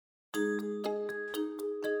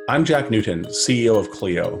I'm Jack Newton, CEO of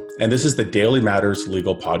Clio, and this is the Daily Matters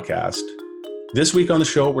Legal Podcast. This week on the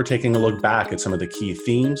show, we're taking a look back at some of the key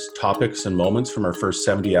themes, topics, and moments from our first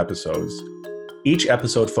 70 episodes. Each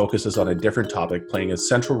episode focuses on a different topic playing a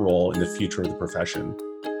central role in the future of the profession.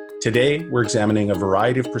 Today, we're examining a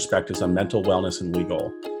variety of perspectives on mental wellness and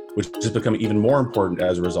legal, which has become even more important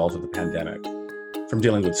as a result of the pandemic. From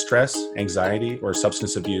dealing with stress, anxiety, or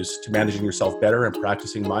substance abuse to managing yourself better and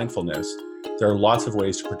practicing mindfulness, there are lots of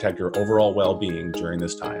ways to protect your overall well-being during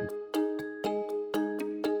this time.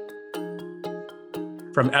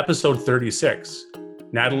 From episode 36,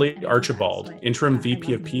 Natalie Archibald, Interim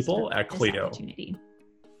VP of People at Clio.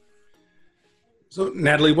 So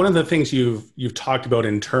Natalie, one of the things you've talked about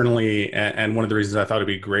internally, and one of the reasons I thought it'd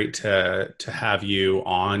be great to have you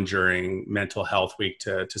on during Mental Health Week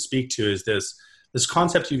to speak to is this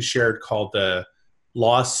concept you've shared called the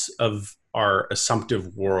loss of our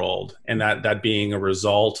assumptive world, and that being a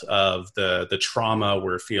result of the trauma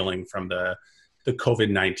we're feeling from the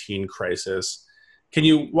COVID-19 crisis. Can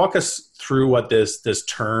you walk us through what this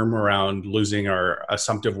term around losing our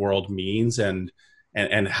assumptive world means and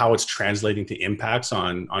how it's translating to impacts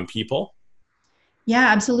on people? Yeah,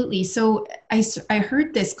 absolutely. So I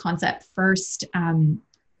heard this concept first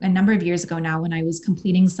a number of years ago now when I was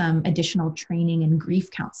completing some additional training in grief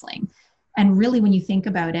counseling. And really, when you think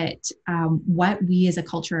about it, what we as a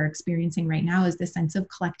culture are experiencing right now is this sense of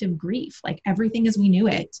collective grief. Like everything as we knew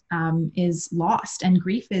it is lost. And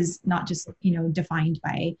grief is not just, defined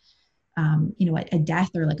by, a death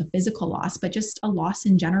or like a physical loss, but just a loss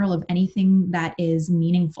in general of anything that is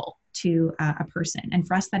meaningful to a person. And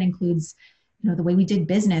for us, that includes, the way we did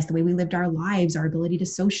business, the way we lived our lives, our ability to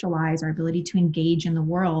socialize, our ability to engage in the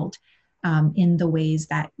world in the ways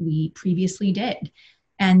that we previously did.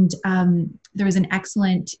 And there was an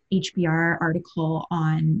excellent HBR article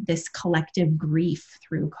on this collective grief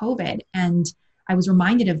through COVID. And I was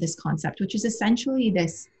reminded of this concept, which is essentially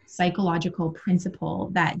this psychological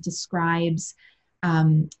principle that describes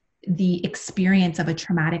the experience of a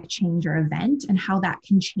traumatic change or event and how that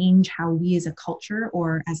can change how we as a culture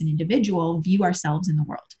or as an individual view ourselves in the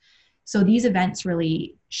world. So these events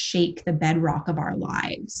really shake the bedrock of our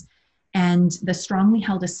lives. And the strongly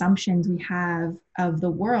held assumptions we have of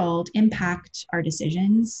the world impact our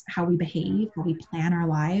decisions, how we behave, how we plan our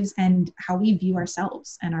lives, and how we view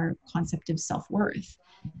ourselves and our concept of self-worth.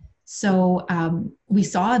 So we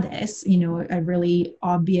saw this, a really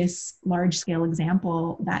obvious large-scale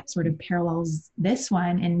example that sort of parallels this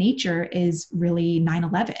one in nature is really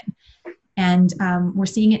 9/11. And we're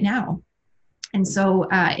seeing it now. And so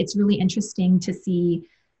it's really interesting to see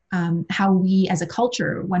how we as a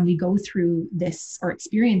culture, when we go through this or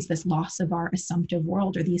experience this loss of our assumptive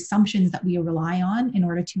world or the assumptions that we rely on in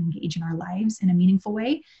order to engage in our lives in a meaningful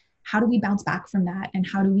way, how do we bounce back from that? And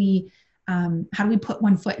how do we put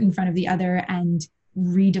one foot in front of the other and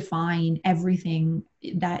redefine everything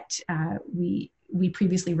that we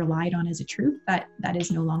previously relied on as a truth that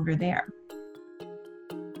is no longer there?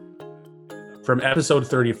 From episode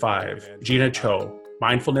 35, Gina Cho,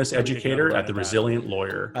 mindfulness educator at The Resilient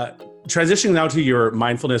Lawyer. Transitioning now to your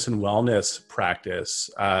mindfulness and wellness practice,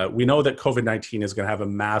 we know that COVID-19 is going to have a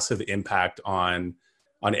massive impact on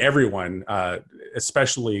everyone,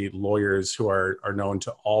 especially lawyers who are known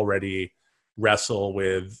to already wrestle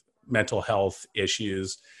with mental health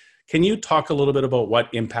issues. Can you talk a little bit about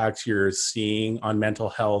what impacts you're seeing on mental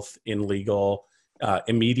health in legal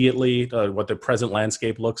immediately, what the present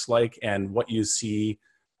landscape looks like, and what you see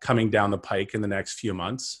coming down the pike in the next few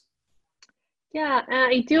months? Yeah,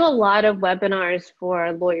 I do a lot of webinars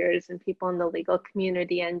for lawyers and people in the legal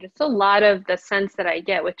community, and just a lot of the sense that I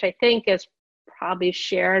get, which I think is probably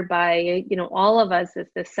shared by, all of us, is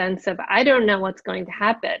the sense of, I don't know what's going to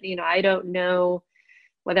happen. I don't know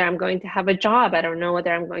whether I'm going to have a job. I don't know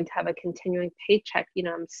whether I'm going to have a continuing paycheck.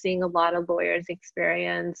 I'm seeing a lot of lawyers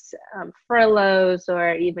experience furloughs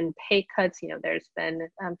or even pay cuts. There's been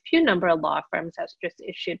a few number of law firms that's just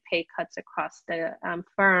issued pay cuts across the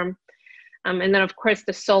firm. And then, of course,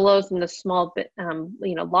 the solos and the small,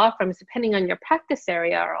 law firms, depending on your practice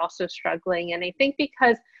area, are also struggling. And I think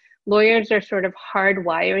because lawyers are sort of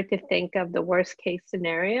hardwired to think of the worst case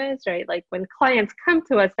scenarios, right? Like when clients come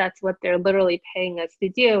to us, that's what they're literally paying us to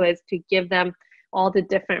do, is to give them all the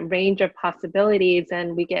different range of possibilities,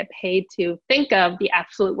 and we get paid to think of the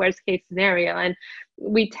absolute worst case scenario. And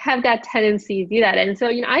we have that tendency to do that. And so,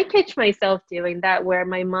 I catch myself doing that, where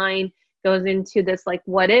my mind goes into this like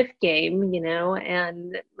what if game,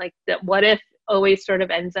 and like the what if always sort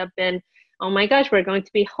of ends up in oh my gosh, we're going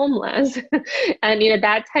to be homeless. And,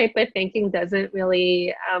 that type of thinking doesn't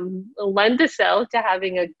really lend itself to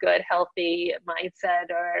having a good, healthy mindset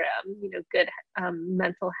or, good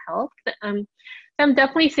mental health. So I'm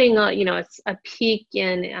definitely seeing a peak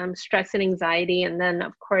in stress and anxiety. And then,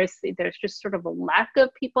 of course, there's just sort of a lack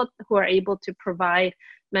of people who are able to provide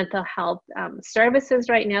mental health services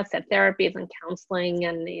right now, set therapies and counseling.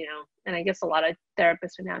 And, and I guess a lot of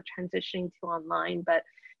therapists are now transitioning to online. But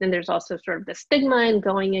then there's also sort of the stigma in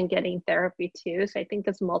going and getting therapy too. So I think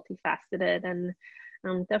it's multifaceted and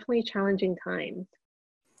definitely challenging times.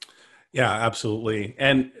 Yeah, absolutely.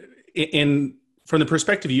 And from the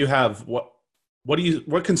perspective you have,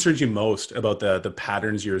 what concerns you most about the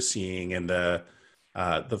patterns you're seeing and the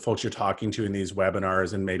folks you're talking to in these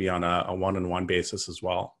webinars, and maybe on a one-on-one basis as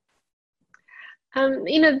well?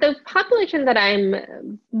 The population that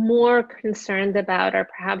I'm more concerned about are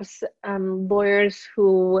perhaps lawyers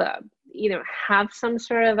who, have some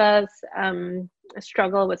sort of a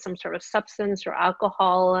struggle with some sort of substance or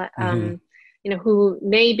alcohol, who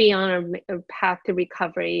may be on a path to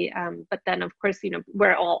recovery. But then, of course,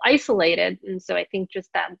 we're all isolated. And so I think just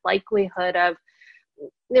that likelihood of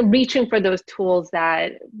reaching for those tools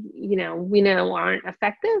that we know aren't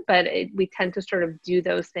effective, but we tend to sort of do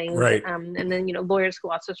those things. Right. And then lawyers who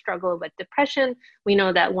also struggle with depression, we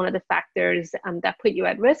know that one of the factors that put you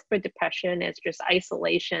at risk for depression is just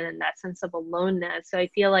isolation and that sense of aloneness. So I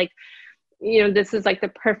feel like this is like the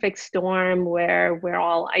perfect storm where we're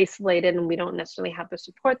all isolated and we don't necessarily have the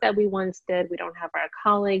support that we once did. We don't have our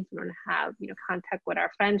colleagues, we don't have contact with our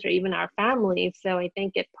friends or even our families. So I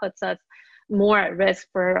think it puts us more at risk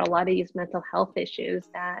for a lot of these mental health issues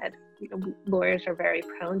that lawyers are very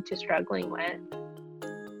prone to struggling with.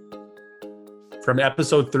 From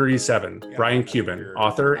episode 37, Brian Cuban,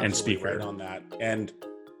 author and speaker. Right on that. And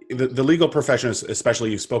the legal profession,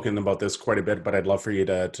 especially, you've spoken about this quite a bit, but I'd love for you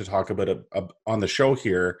to talk about it on the show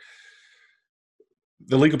here.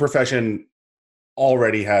 The legal profession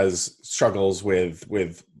already has struggles with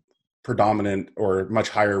predominant or much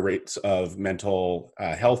higher rates of mental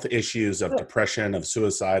health issues, of depression, of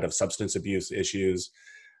suicide, of substance abuse issues.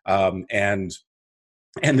 And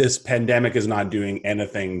this pandemic is not doing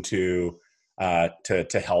anything to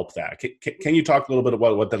help that. Can you talk a little bit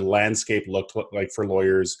about what the landscape looked like for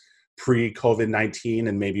lawyers pre-COVID-19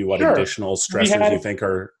 and maybe what additional stressors you think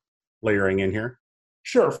are layering in here?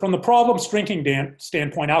 Sure. From the problems drinking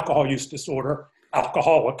standpoint, alcohol use disorder,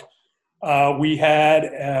 alcoholic, we have,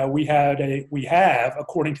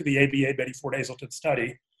 according to the ABA Betty Ford Hazelton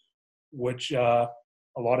study, which a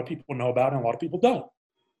lot of people know about and a lot of people don't.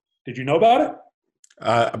 Did you know about it?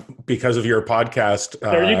 Because of your podcast,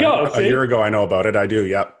 there you go. A year ago, I know about it. I do.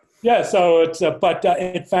 Yep. Yeah. So it's, but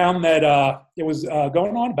it found that it was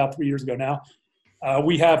going on about 3 years ago now.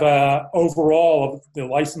 We have overall of the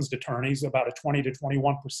licensed attorneys about a 20 to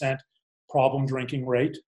 21% problem drinking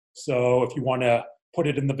rate. So if you want to put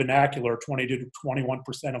it in the vernacular, 20 to 21%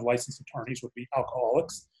 of licensed attorneys would be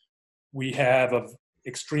alcoholics. We have an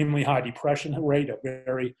extremely high depression rate, a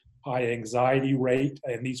very high anxiety rate,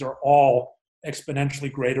 and these are all exponentially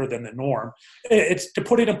greater than the norm. It's, to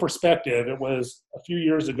put it in perspective, it was a few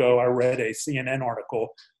years ago I read a CNN article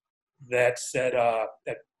that said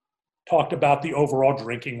that talked about the overall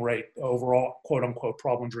drinking rate, overall quote unquote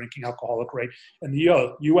problem drinking alcoholic rate in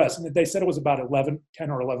the U.S. and they said it was about 10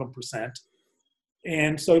 or 11%.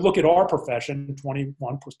 And so look at our profession, 20%,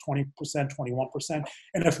 21%.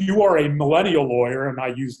 And if you are a millennial lawyer, and I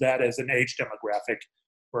use that as an age demographic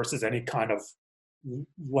versus any kind of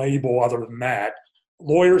label other than that,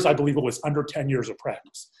 lawyers, I believe it was under 10 years of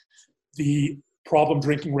practice, the problem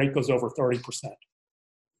drinking rate goes over 30%.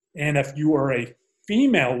 And if you are a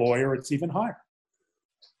female lawyer, it's even higher.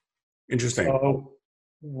 Interesting. So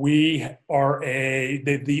we are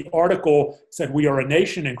the article said we are a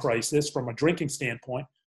nation in crisis from a drinking standpoint.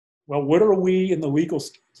 Well, what are we in the legal,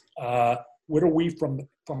 what are we from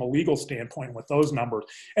a legal standpoint with those numbers?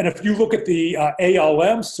 And if you look at the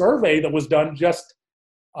ALM survey that was done just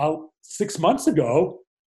 6 months ago,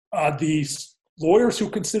 the lawyers who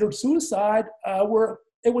considered suicide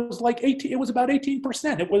it was about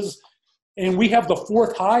 18%. It was, and we have the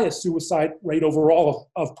fourth highest suicide rate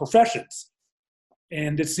overall of professions.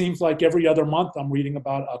 And it seems like every other month I'm reading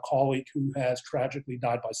about a colleague who has tragically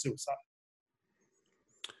died by suicide.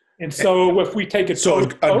 And so if we take it... So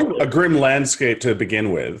a grim landscape to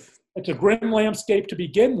begin with. It's a grim landscape to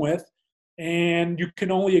begin with, and you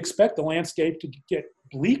can only expect the landscape to get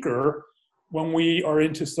bleaker when we are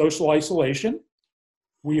into social isolation.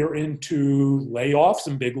 We are into layoffs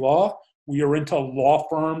in big law. We are into law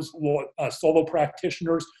firms, solo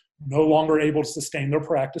practitioners no longer able to sustain their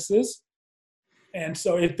practices. And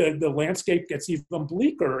so the landscape gets even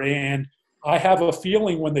bleaker. And I have a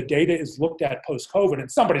feeling when the data is looked at post-COVID,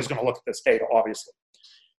 and somebody's going to look at this data, obviously,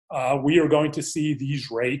 we are going to see these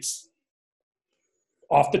rates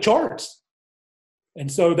off the charts.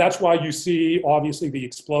 And so that's why you see, obviously, the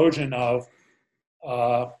explosion of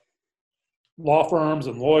law firms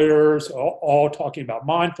and lawyers all talking about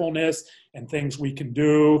mindfulness and things we can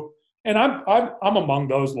do. And I'm among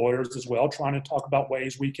those lawyers as well, trying to talk about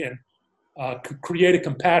ways we can create a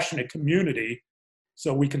compassionate community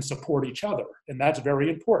so we can support each other. And that's very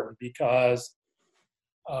important because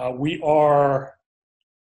we are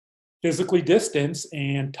physically distanced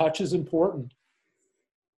and touch is important.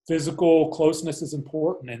 Physical closeness is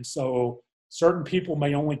important. And so certain people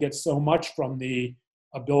may only get so much from the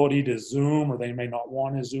ability to Zoom, or they may not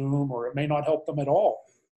want to Zoom, or it may not help them at all.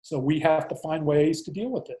 So we have to find ways to deal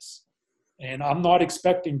with this. And I'm not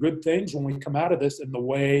expecting good things when we come out of this in the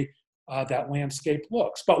way that landscape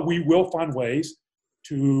looks, but we will find ways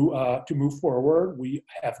to move forward. We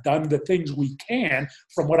have done the things we can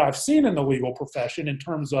from what I've seen in the legal profession in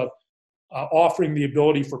terms of offering the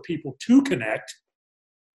ability for people to connect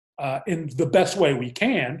in the best way we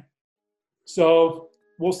can. So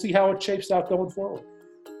we'll see how it shapes out going forward.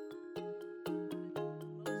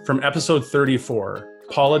 From episode 34,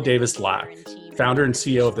 Paula Davis Lack, founder and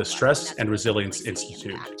CEO of the Stress and Resilience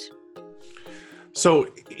Institute. So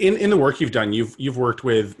in the work you've done, you've worked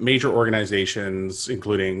with major organizations,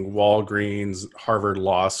 including Walgreens, Harvard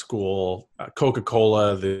Law School,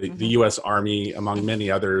 Coca-Cola, the U.S. Army, among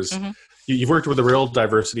many others. You've worked with a real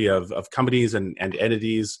diversity of companies and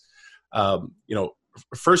entities.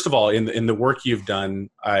 First of all, in the work you've done,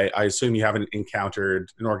 I assume you haven't encountered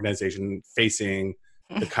an organization facing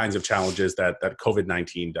the kinds of challenges that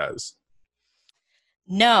COVID-19 does.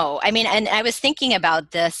 No, I mean, and I was thinking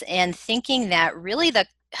about this and thinking that really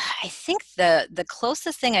I think the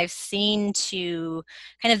closest thing I've seen to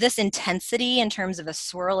kind of this intensity in terms of a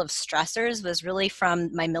swirl of stressors was really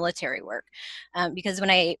from my military work, because when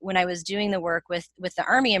I was doing the work with the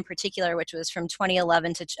Army in particular, which was from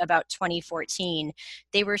 2011 to about 2014,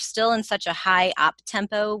 they were still in such a high op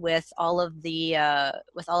tempo with all of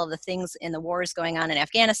the things in the wars going on in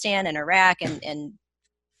Afghanistan and Iraq and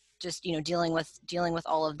just dealing with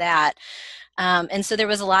all of that, and so there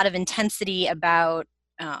was a lot of intensity about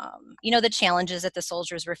the challenges that the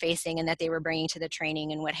soldiers were facing and that they were bringing to the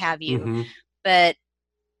training and what have you. But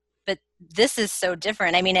this is so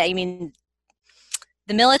different. I mean,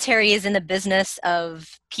 the military is in the business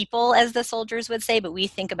of people, as the soldiers would say, but we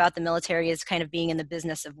think about the military as kind of being in the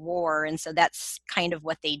business of war, and so that's kind of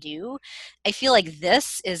what they do. I feel like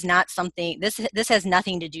this is not something. This has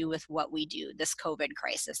nothing to do with what we do. This COVID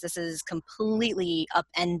crisis. This is completely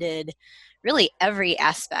upended, really every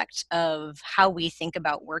aspect of how we think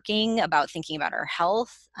about working, about thinking about our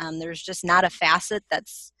health. There's just not a facet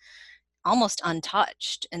that's almost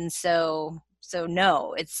untouched, and so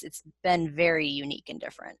no, it's been very unique and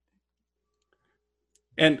different.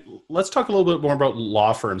 And let's talk a little bit more about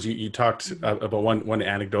law firms. You talked about one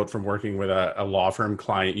anecdote from working with a law firm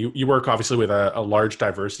client. You work obviously with a large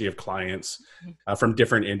diversity of clients from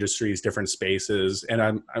different industries, different spaces. And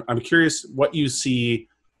I'm curious what you see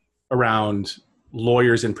around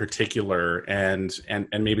lawyers in particular and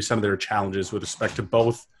maybe some of their challenges with respect to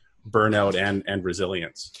both burnout and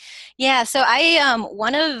resilience. Yeah, so I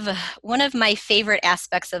one of my favorite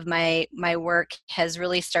aspects of my work has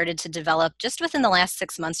really started to develop just within the last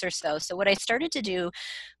 6 months or so. So what I started to do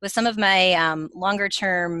with some of my longer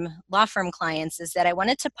term law firm clients is that I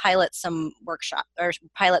wanted to pilot some workshop or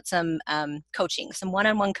pilot some coaching, some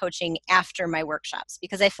one-on-one coaching after my workshops,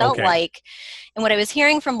 because I felt like, and what I was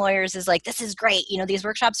hearing from lawyers is like, this is great, these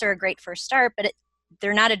workshops are a great first start, but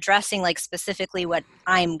they're not addressing like specifically what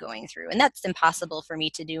I'm going through. And that's impossible for me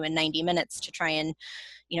to do in 90 minutes to try and,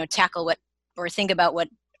 tackle or think about what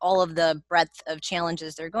all of the breadth of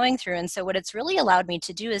challenges they're going through. And so what it's really allowed me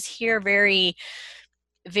to do is hear very,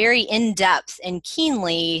 very in-depth and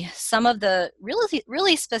keenly some of the really,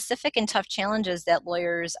 really specific and tough challenges that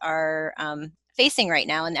lawyers are facing right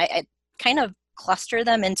now. And I kind of cluster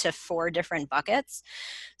them into 4 different buckets.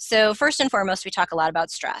 So first and foremost, we talk a lot about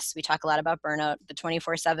stress. We talk a lot about burnout, the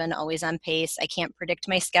 24/7, always on pace. I can't predict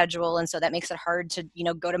my schedule. And so that makes it hard to,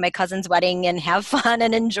 go to my cousin's wedding and have fun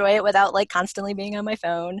and enjoy it without like constantly being on my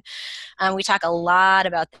phone. We talk a lot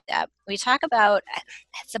about that. We talk about,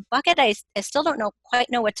 it's a bucket I still don't quite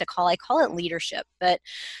know what to call. I call it leadership, but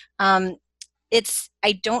I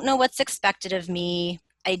don't know what's expected of me.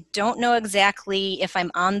 I don't know exactly if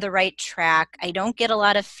I'm on the right track. I don't get a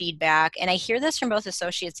lot of feedback. And I hear this from both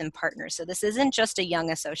associates and partners. So this isn't just a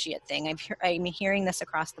young associate thing. I'm hearing this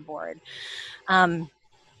across the board. And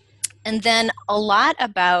then a lot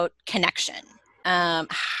about connection.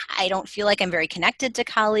 I don't feel like I'm very connected to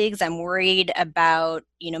colleagues. I'm worried about,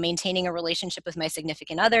 maintaining a relationship with my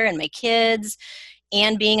significant other and my kids,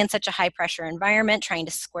 and being in such a high pressure environment, trying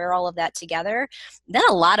to square all of that together. Then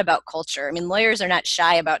a lot about culture. I mean, lawyers are not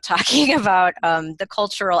shy about talking about the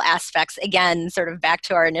cultural aspects, again, sort of back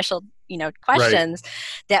to our initial questions, right,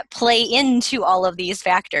 that play into all of these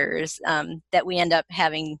factors that we end up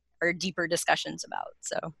having our deeper discussions about.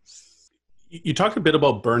 So you talked a bit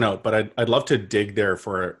about burnout, but I'd love to dig there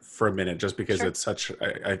for a minute, just because Sure. It's such,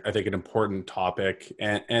 I think, an important topic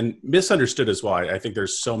and misunderstood as well. I think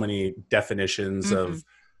there's so many definitions of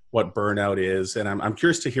what burnout is, and I'm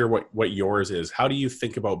curious to hear what yours is. How do you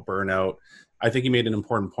think about burnout? I think you made an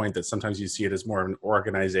important point that sometimes you see it as more of an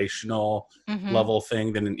organizational level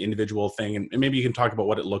thing than an individual thing, and maybe you can talk about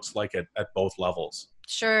what it looks like at both levels.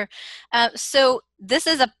 Sure. So this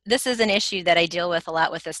is an issue that I deal with a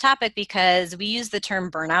lot with this topic, because we use the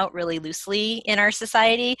term burnout really loosely in our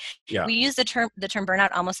society. Yeah. We use the term burnout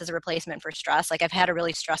almost as a replacement for stress. Like, I've had a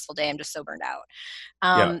really stressful day, I'm just so burned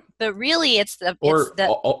out. But really, it's the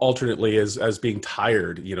alternately as being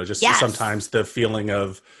tired. Just Yes. sometimes the feeling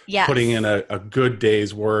of Yes. putting in a good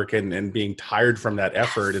day's work and being tired from that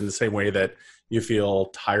effort, in the same way that you feel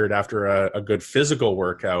tired after a good physical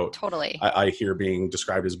workout. Totally. I hear being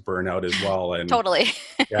described as burnout as well. And totally.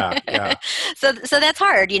 Yeah. So that's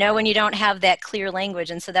hard, when you don't have that clear language.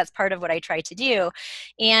 And so that's part of what I try to do.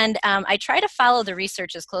 And I try to follow the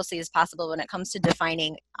research as closely as possible when it comes to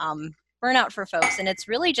defining burnout for folks. And it's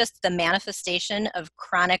really just the manifestation of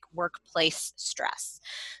chronic workplace stress.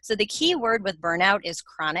 So the key word with burnout is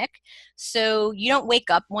chronic. So you don't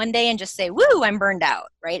wake up one day and just say, woo, I'm burned out,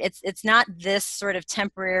 right? It's not this sort of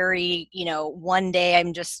temporary, one day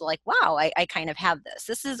I'm just like, wow, I kind of have this.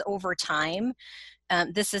 This is over time.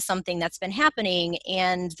 This is something that's been happening,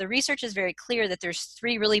 and the research is very clear that there's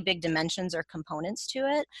 3 really big dimensions or components to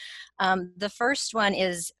it. The first one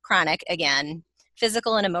is chronic, again,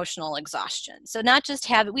 physical and emotional exhaustion. So not just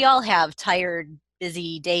we all have tired,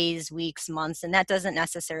 busy days, weeks, months, and that doesn't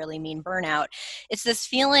necessarily mean burnout. It's this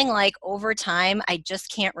feeling like over time, I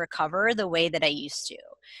just can't recover the way that I used to.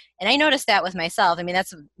 And I noticed that with myself. I mean,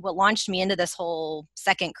 that's what launched me into this whole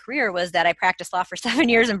second career, was that I practiced law for 7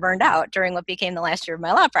 years and burned out during what became the last year of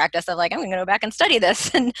my law practice. I'm like, I'm going to go back and study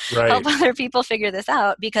this and help other people figure this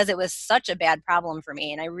out, because it was such a bad problem for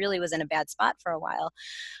me. And I really was in a bad spot for a while.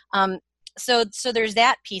 So there's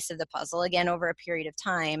that piece of the puzzle, again, over a period of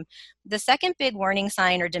time. The second big warning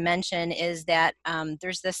sign or dimension is that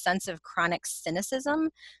there's this sense of chronic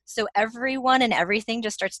cynicism. So everyone and everything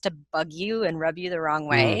just starts to bug you and rub you the wrong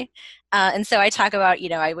way. And so I talk about,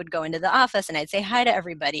 I would go into the office and I'd say hi to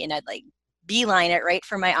everybody, and I'd beeline it right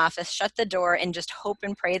from my office, shut the door, and just hope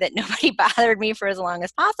and pray that nobody bothered me for as long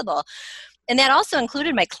as possible. And that also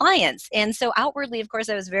included my clients. And so outwardly, of course,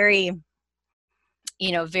 I was very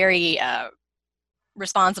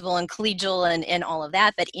responsible and collegial and all of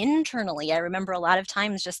that. But internally, I remember a lot of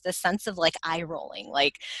times just this sense of eye rolling,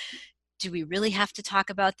 do we really have to talk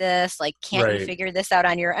about this? Can't you figure this out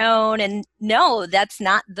on your own? And no, that's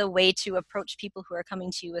not the way to approach people who are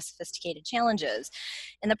coming to you with sophisticated challenges.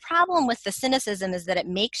 And the problem with the cynicism is that it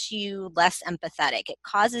makes you less empathetic. It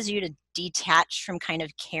causes you to detach from kind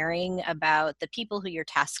of caring about the people who you're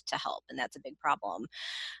tasked to help. And that's a big problem.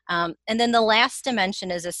 And then the last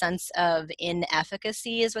dimension is a sense of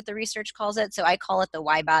inefficacy, is what the research calls it. So I call it the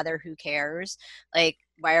why bother, who cares?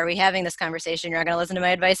 Why are we having this conversation? You're not going to listen to my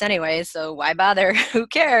advice anyway, so why bother? Who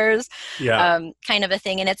cares? Yeah. Kind of a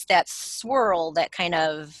thing. And it's that swirl that kind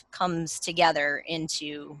of comes together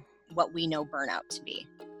into what we know burnout to be.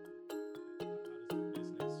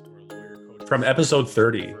 From episode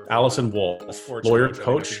 30, Allison Wolf, lawyer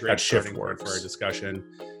coach at Shiftworks, for our discussion.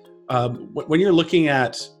 When you're looking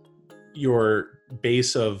at your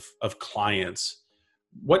base of clients,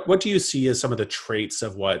 what do you see as some of the traits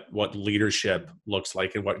of what leadership looks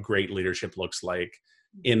like and what great leadership looks like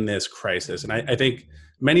in this crisis? And I think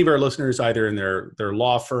many of our listeners, either in their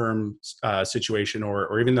law firm situation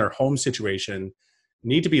or even their home situation,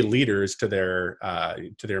 need to be leaders to their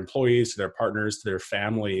employees, to their partners, to their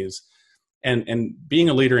families. And being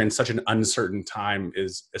a leader in such an uncertain time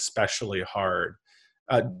is especially hard.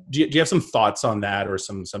 Do you have some thoughts on that, or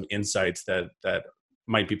some insights that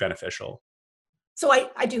might be beneficial? So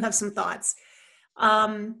I do have some thoughts.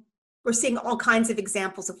 We're seeing all kinds of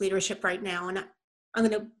examples of leadership right now, and I'm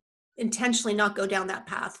going to intentionally not go down that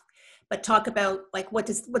path. but talk about like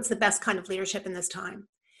what's the best kind of leadership in this time.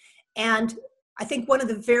 And I think one of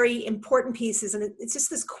the very important pieces, and it's just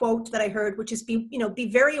this quote that I heard, which is be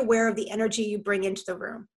very aware of the energy you bring into the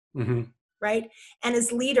room, right? And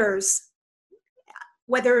as leaders,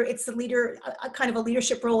 whether it's the leader, a kind of a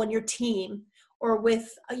leadership role in your team or with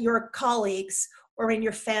your colleagues or in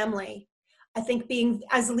your family, I think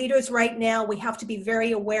as leaders right now, we have to be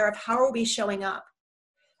very aware of how are we showing up,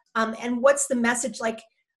 and what's the message, like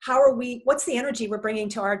what's the energy we're bringing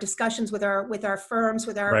to our discussions with our firms,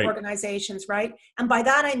 with our organizations, right? And by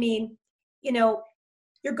that, I mean,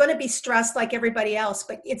 you're going to be stressed like everybody else,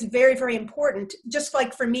 but it's very, very important, just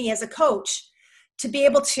like for me as a coach, to be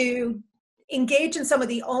able to engage in some of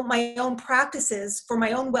my own practices for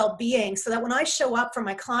my own well-being, so that when I show up for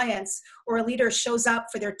my clients or a leader shows up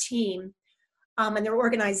for their team and their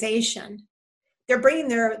organization, they're bringing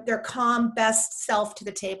their calm, best self to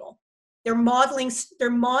the table. They're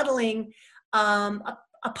modeling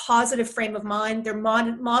a positive frame of mind.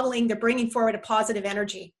 They're bringing forward a positive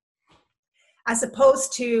energy, as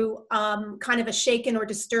opposed to kind of a shaken or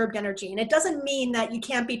disturbed energy. And it doesn't mean that you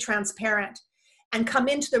can't be transparent and come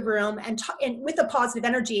into the room and with a positive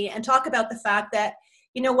energy and talk about the fact that,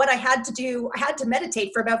 what I had to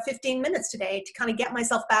meditate for about 15 minutes today to kind of get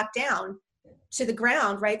myself back down to the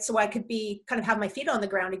ground, right? So I could have my feet on the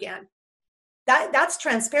ground again. That's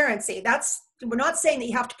transparency. We're not saying that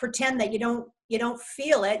you have to pretend that you don't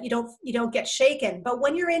feel it, you don't get shaken. But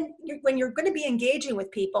when you're going to be engaging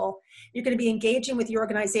with people, you're going to be engaging with your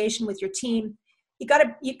organization, with your team,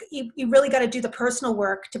 you really got to do the personal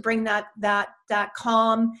work to bring that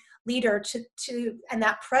calm leader to and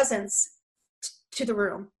that presence to the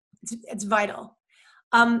room. It's vital.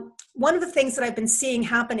 One of the things that I've been seeing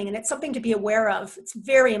happening, and it's something to be aware of, it's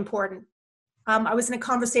very important. I was in a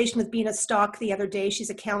conversation with Bina Stock the other day. She's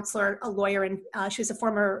a counselor, a lawyer, and she was a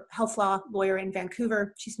former health law lawyer in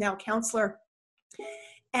Vancouver. She's now a counselor.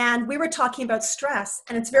 And we were talking about stress.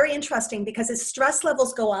 And it's very interesting because as stress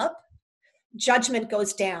levels go up, judgment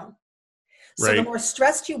goes down. So the more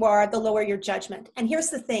stressed you are, the lower your judgment. And here's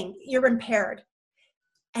the thing, you're impaired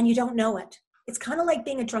and you don't know it. It's kind of like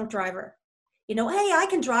being a drunk driver. Hey, I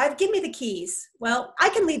can drive, give me the keys. Well, I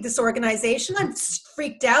can lead this organization. I'm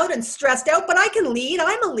freaked out and stressed out, but I can lead.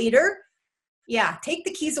 I'm a leader. Yeah, take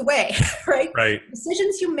the keys away, right?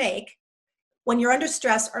 Decisions you make when you're under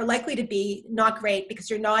stress are likely to be not great because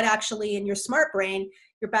you're not actually in your smart brain.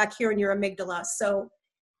 You're back here in your amygdala. So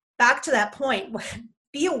back to that point,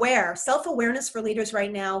 be aware, self-awareness for leaders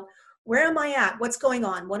right now. Where am I at? What's going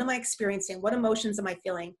on? What am I experiencing? What emotions am I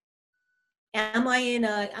feeling? Am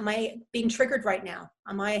I being triggered right now?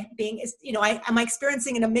 Am I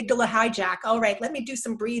experiencing an amygdala hijack? All right, let me do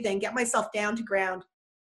some breathing, get myself down to ground,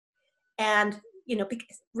 and,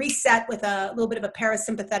 reset with a little bit of a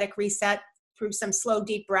parasympathetic reset through some slow,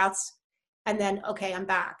 deep breaths. And then, okay, I'm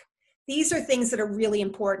back. These are things that are really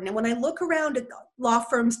important. And when I look around at law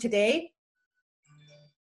firms today,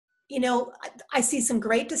 I see some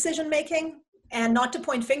great decision-making. And not to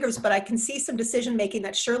point fingers, but I can see some decision making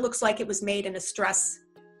that sure looks like it was made in a stress,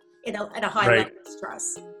 at a high level of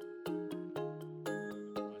stress.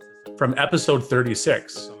 From episode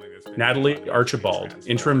 36, Natalie Archibald,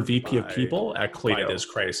 interim VP of People at Cledo. This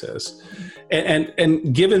crisis,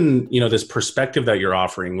 and given this perspective that you're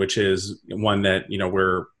offering, which is one that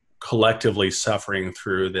we're collectively suffering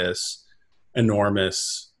through this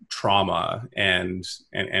enormous trauma and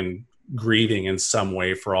grieving in some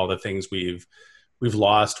way for all the things we've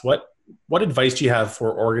lost. What advice do you have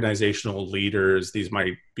for organizational leaders? These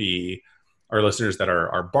might be our listeners that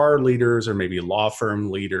are bar leaders or maybe law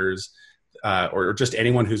firm leaders, or just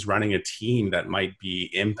anyone who's running a team that might be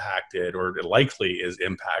impacted or likely is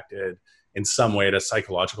impacted in some way at a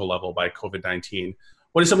psychological level by COVID-19.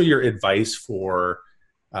 What is some of your advice for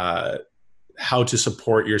how to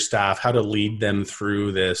support your staff, how to lead them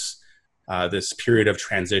through this period of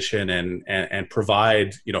transition and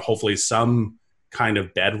provide, hopefully some kind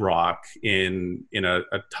of bedrock in a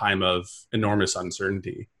time of enormous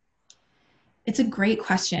uncertainty? It's a great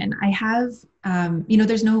question. I have,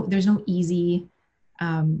 there's no easy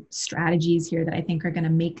strategies here that I think are going to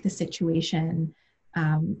make the situation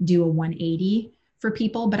do a 180 for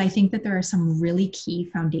people. But I think that there are some really key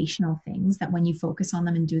foundational things that when you focus on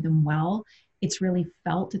them and do them well, it's really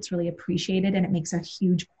felt, it's really appreciated, and it makes a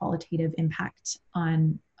huge qualitative impact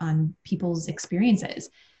on people's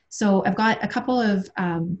experiences. So I've got a couple of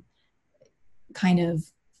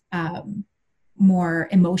more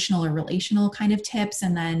emotional or relational kind of tips,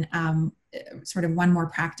 and then sort of one more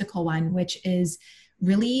practical one, which is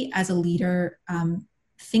really, as a leader,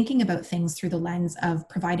 thinking about things through the lens of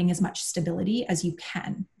providing as much stability as you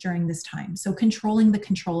can during this time. So controlling the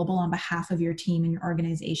controllable on behalf of your team and your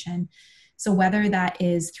organization. So whether that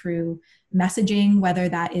is through messaging, whether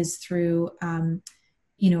that is through,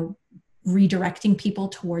 redirecting people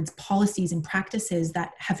towards policies and practices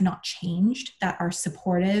that have not changed, that are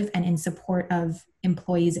supportive and in support of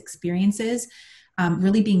employees' experiences,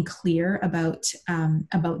 really being clear about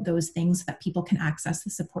those things so that people can access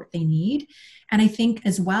the support they need. And I think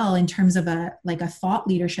as well, in terms of a thought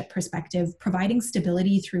leadership perspective, providing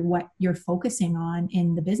stability through what you're focusing on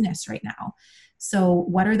in the business right now. So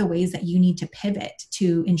what are the ways that you need to pivot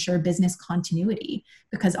to ensure business continuity?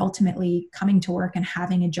 Because ultimately coming to work and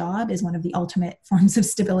having a job is one of the ultimate forms of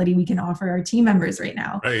stability we can offer our team members right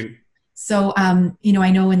now. Right. So, I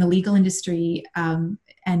know in the legal industry,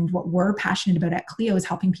 and what we're passionate about at Clio is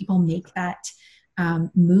helping people make that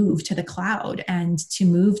move to the cloud and to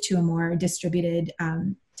move to a more distributed,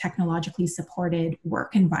 technologically supported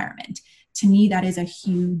work environment. To me, that is a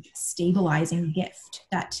huge stabilizing gift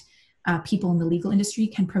that people in the legal industry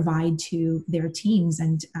can provide to their teams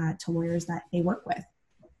and to lawyers that they work with.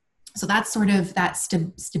 So that's sort of that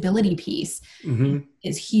stability piece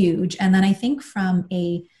is huge. And then I think from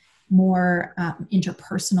a more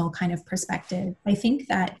interpersonal kind of perspective, I think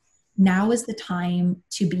that now is the time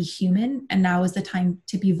to be human and now is the time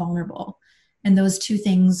to be vulnerable. And those two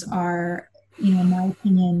things are, in my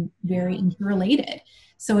opinion, very interrelated.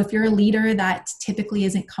 So if you're a leader that typically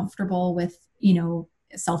isn't comfortable with,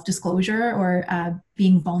 self-disclosure or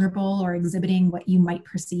being vulnerable or exhibiting what you might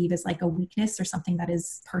perceive as like a weakness or something that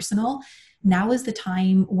is personal, now is the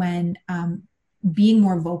time when being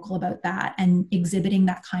more vocal about that and exhibiting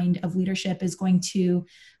that kind of leadership is going to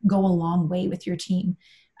go a long way with your team.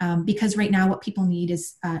 Because right now what people need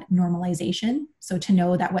is normalization. So to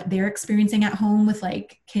know that what they're experiencing at home with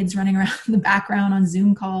like kids running around in the background on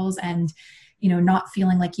Zoom calls and, not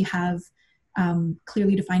feeling like you have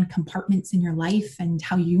clearly defined compartments in your life and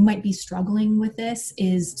how you might be struggling with this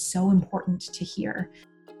is so important to hear.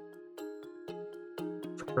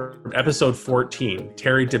 From episode 14,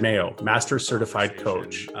 Terry DeMeo, Master Certified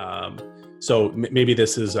Coach. So maybe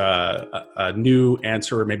this is a new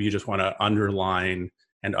answer, or maybe you just want to underline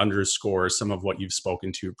and underscore some of what you've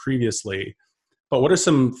spoken to previously. But what are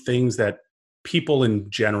some things that people in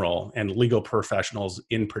general and legal professionals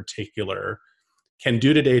in particular can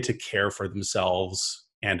do today to care for themselves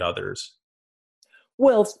and others?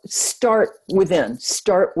 Well, start within.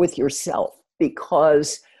 Start with yourself,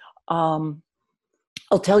 because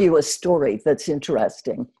I'll tell you a story that's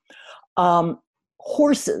interesting.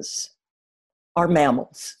 Horses are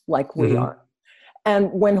mammals like we are.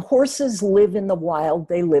 And when horses live in the wild,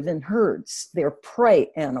 they live in herds. They're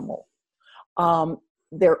prey animal.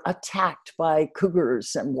 They're attacked by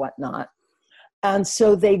cougars and whatnot. And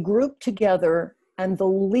so they group together, and the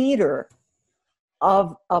leader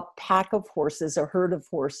of a pack of horses, a herd of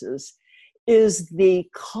horses, is the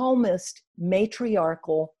calmest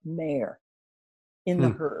matriarchal mare in the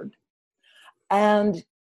herd. And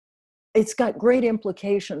it's got great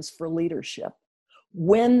implications for leadership.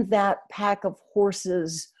 When that pack of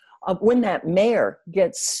horses, when that mare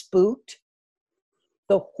gets spooked,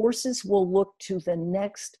 the horses will look to the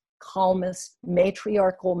next calmest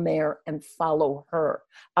matriarchal mare and follow her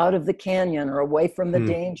out of the canyon or away from the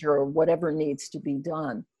danger or whatever needs to be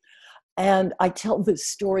done. And I tell this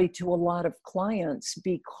story to a lot of clients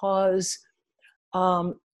because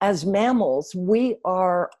as mammals, we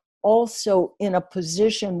are also in a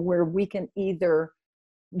position where we can either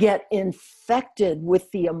get infected with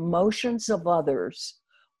the emotions of others,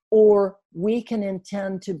 or we can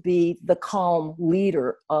intend to be the calm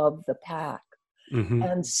leader of the pack.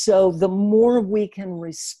 And so the more we can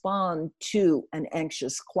respond to an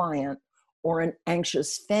anxious client or an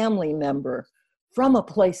anxious family member from a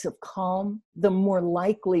place of calm, the more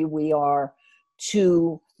likely we are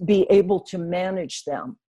to be able to manage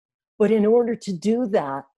them. But in order to do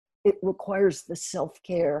that, it requires the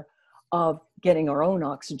self-care of getting our own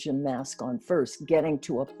oxygen mask on first, getting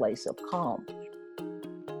to a place of calm.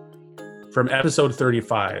 From episode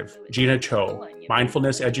 35, Gina Cho,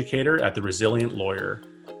 mindfulness educator at the Resilient Lawyer.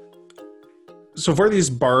 So for these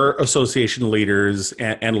bar association leaders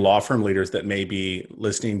and law firm leaders that may be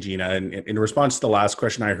listening, Gina, and in response to the last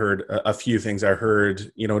question, I heard a few things. I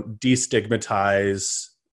heard, destigmatize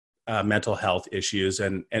mental health issues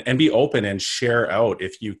and be open and share out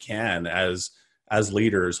if you can as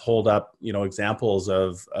leaders. Hold up, examples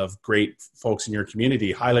of great folks in your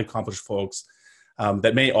community, highly accomplished folks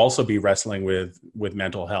that may also be wrestling with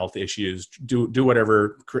mental health issues. Do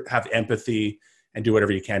whatever, have empathy, and do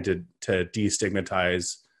whatever you can to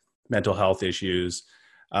destigmatize mental health issues.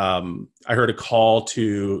 I heard a call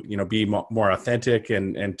to, be more authentic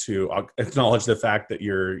and to acknowledge the fact that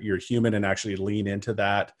you're human and actually lean into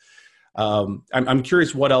that. I'm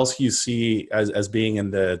curious what else you see as being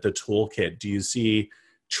in the toolkit. Do you see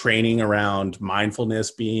training around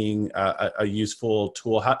mindfulness being a useful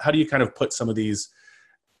tool? How do you kind of put some of these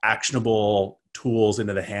actionable tools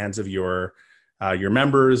into the hands of your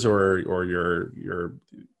members or your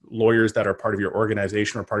lawyers that are part of your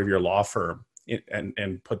organization or part of your law firm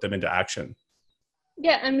and put them into action?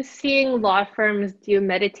 Yeah, I'm seeing law firms do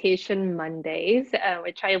meditation Mondays,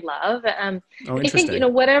 which I love. Oh, I think,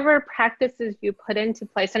 interesting. whatever practices you put into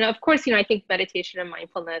place, and of course, I think meditation and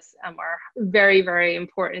mindfulness are very, very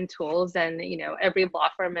important tools, and, every law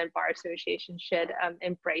firm and bar association should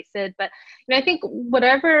embrace it. But, I think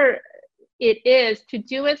whatever it is, to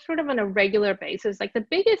do it sort of on a regular basis. Like the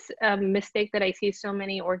biggest mistake that I see so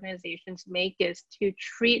many organizations make is to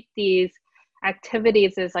treat these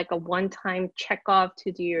activities as like a one-time check off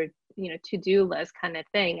to do your to-do list kind of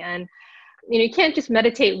thing, and you can't just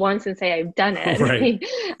meditate once and say I've done it. Right.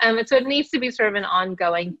 So it needs to be sort of an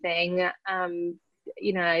ongoing thing.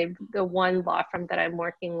 The one law firm that I'm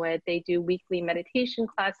working with, they do weekly meditation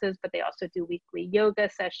classes, but they also do weekly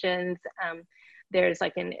yoga sessions. There's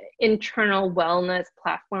like an internal wellness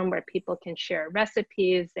platform where people can share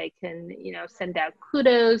recipes. They can send out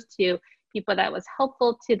kudos to people that was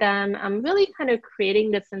helpful to them. Really kind of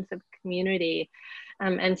creating this sense of community,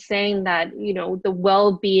 and saying that, the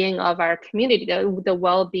well-being of our community, the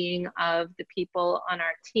well-being of the people on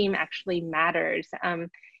our team actually matters.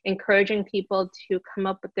 Encouraging people to come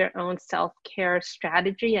up with their own self-care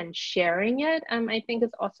strategy and sharing it, I think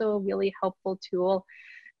is also a really helpful tool.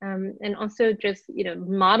 And also just,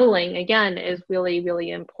 modeling, again, is really,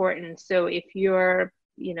 really important. So if you're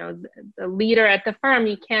the leader at the firm,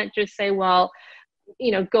 you can't just say, well,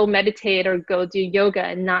 go meditate or go do yoga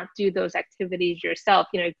and not do those activities yourself.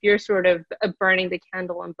 If you're sort of burning the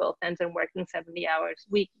candle on both ends and working 70 hours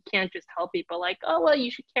a week, you can't just tell people like, oh, well,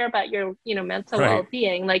 you should care about your, mental Right.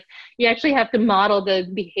 well-being. Like, you actually have to model the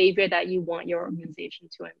behavior that you want your organization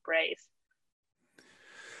to embrace.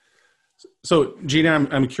 So Gina,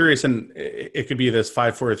 I'm curious, and it could be this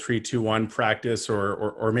 5, 4, 3, 2, 1 practice,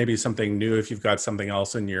 or maybe something new if you've got something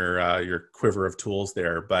else in your quiver of tools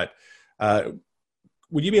there. But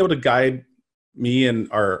would you be able to guide me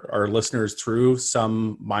and our listeners through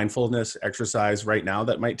some mindfulness exercise right now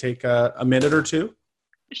that might take a minute or two?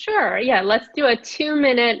 Sure. Yeah. Let's do a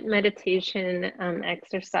 2-minute meditation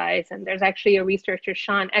exercise. And there's actually a researcher,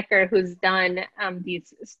 Sean Ecker, who's done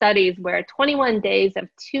these studies where 21 days of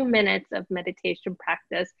 2 minutes of meditation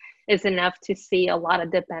practice is enough to see a lot of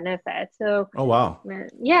the benefits. So, oh, wow.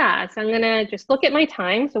 Yeah. So I'm going to just look at my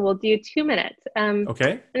time. So we'll do 2 minutes.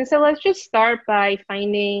 Okay. And so let's just start by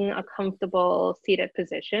finding a comfortable seated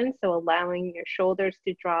position. So allowing your shoulders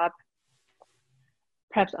to drop,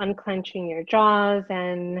 perhaps unclenching your jaws,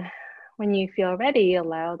 and when you feel ready,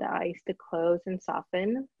 allow the eyes to close and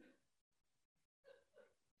soften.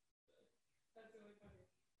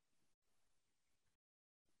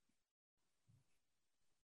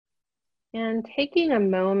 And taking a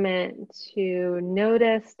moment to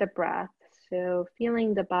notice the breath, so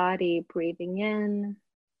feeling the body breathing in,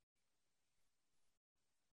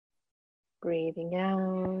 breathing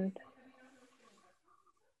out.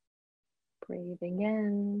 Breathing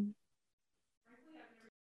in,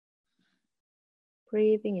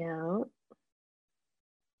 breathing out,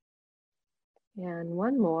 and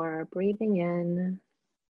one more, breathing in,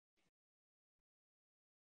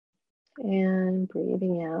 and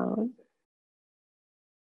breathing out.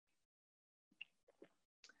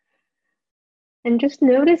 And just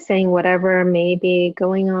noticing whatever may be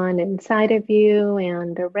going on inside of you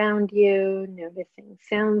and around you, noticing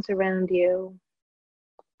sounds around you.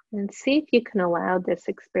 And see if you can allow this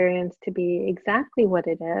experience to be exactly what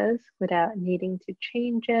it is without needing to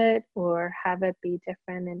change it or have it be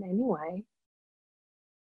different in any way.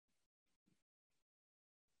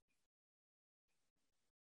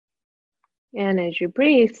 And as you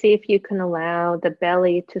breathe, see if you can allow the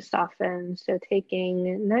belly to soften. So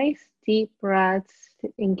taking nice deep breaths,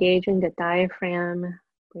 engaging the diaphragm,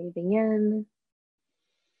 breathing in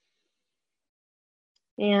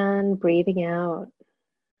and breathing out.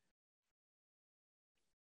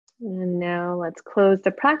 And now let's close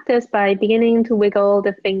the practice by beginning to wiggle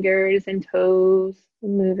the fingers and toes,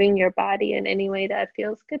 moving your body in any way that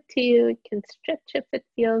feels good to you. You can stretch if it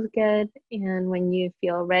feels good. And when you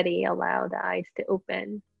feel ready, allow the eyes to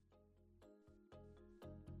open.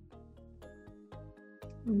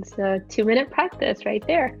 And so 2-minute practice right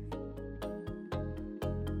there.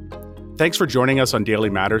 Thanks for joining us on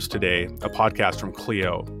Daily Matters today, a podcast from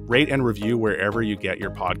Clio. Rate and review wherever you get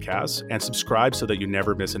your podcasts and subscribe so that you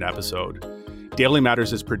never miss an episode. Daily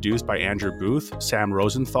Matters is produced by Andrew Booth, Sam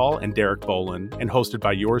Rosenthal, and Derek Bolin, and hosted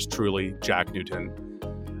by yours truly, Jack Newton.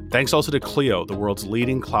 Thanks also to Clio, the world's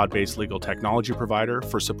leading cloud-based legal technology provider,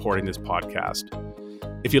 for supporting this podcast.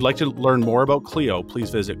 If you'd like to learn more about Clio,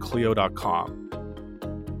 please visit clio.com.